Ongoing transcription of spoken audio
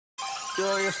Do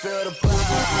you feel the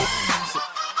vibes?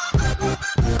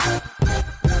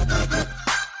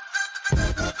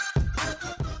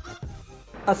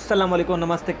 अस्सलाम वालेकुम,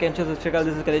 नमस्ते, कैसे हो? सत श्री अकाल,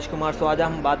 दिस इज कलेश कुमार। सो आज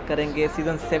हम बात करेंगे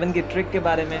सीज़न 7 की ट्रिक के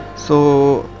बारे में। सो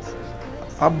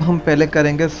अब हम पहले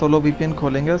करेंगे सोलो वीपीएन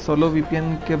खोलेंगे। सोलो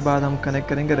वीपीएन के बाद हम कनेक्ट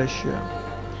करेंगे रशिया।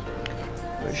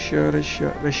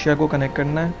 रशिया को कनेक्ट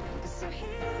करना है।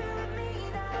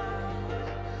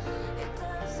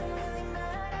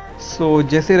 सो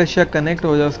जैसे रशिया कनेक्ट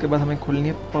हो जाए उसके बाद हमें खोलनी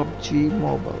है पबजी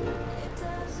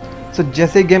मोबाइल। सो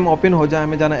जैसे गेम ओपन हो जाए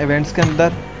हमें जाना इवेंट्स के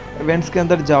अंदर। इवेंट्स के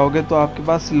अंदर जाओगे तो आपके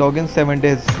पास लॉगिन 7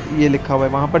 डेज़ ये लिखा हुआ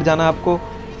है, वहाँ पर जाना। आपको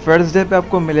फर्स्ट डे पे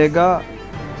आपको मिलेगा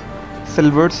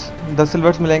सिल्वर्स, 10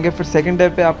 सिल्वर्स मिलेंगे। फिर सेकंड डे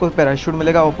पे आपको पैराशूट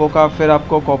मिलेगा ओप्पो का, फिर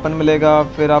आपको कॉपन मिलेगा,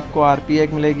 फिर आपको आरपी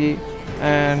एक मिलेगी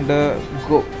एंड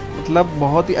गो। मतलब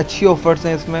बहुत ही अच्छी ऑफर्स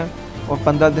हैं इसमें, और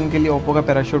 15 दिन के लिए ओप्पो का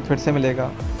पैराशूट फिर से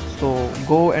मिलेगा। सो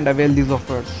go and avail these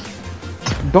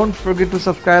offers. Don't forget to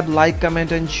subscribe, like,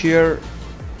 comment and share.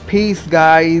 Piece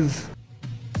guys.